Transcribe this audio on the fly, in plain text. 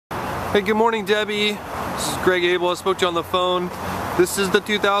Hey, good morning, Debbie. This is Greg Abel. I spoke to you on the phone. This is the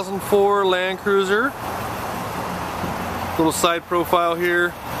 2004 LandCruiser. Little side profile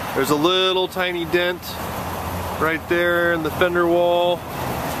here. There's a little tiny dent right there in the fender wall.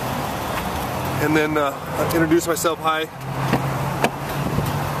 And then I'll introduce myself. Hi.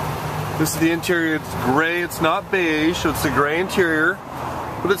 This is the interior. It's gray. It's not beige, so it's the gray interior.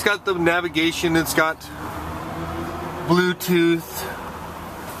 But it's got the navigation. It's got Bluetooth.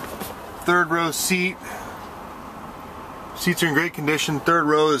 Third row seat. Seats are in great condition. Third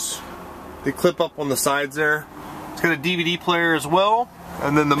row is, they clip up on the sides there. It's got a DVD player as well,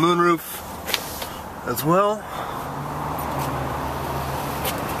 and then the moonroof as well.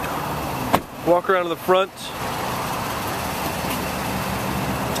 Walk around to the front.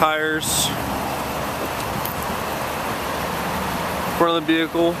 Tires. Front of the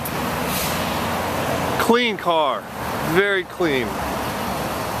vehicle. Clean car. Very clean.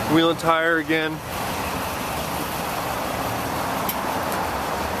 Wheel and tire again.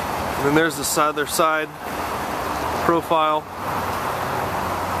 And then there's the other side profile.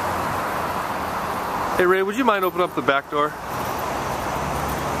 Hey Ray, would you mind opening up the back door?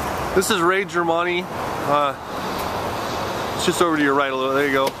 This is Ray Germani. It's just over to your right a little. There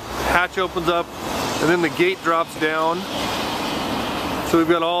you go. Hatch opens up, and then the gate drops down. So we've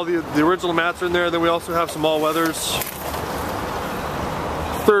got all the original mats are in there. Then we also have some all-weathers.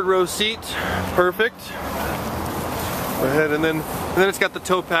 Third row seat, perfect. Go ahead, and then it's got the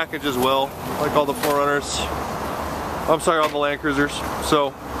tow package as well, like all the 4Runners. I'm sorry, all the LandCruisers.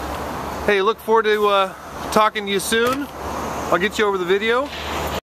 So, hey, look forward to talking to you soon. I'll get you over the video.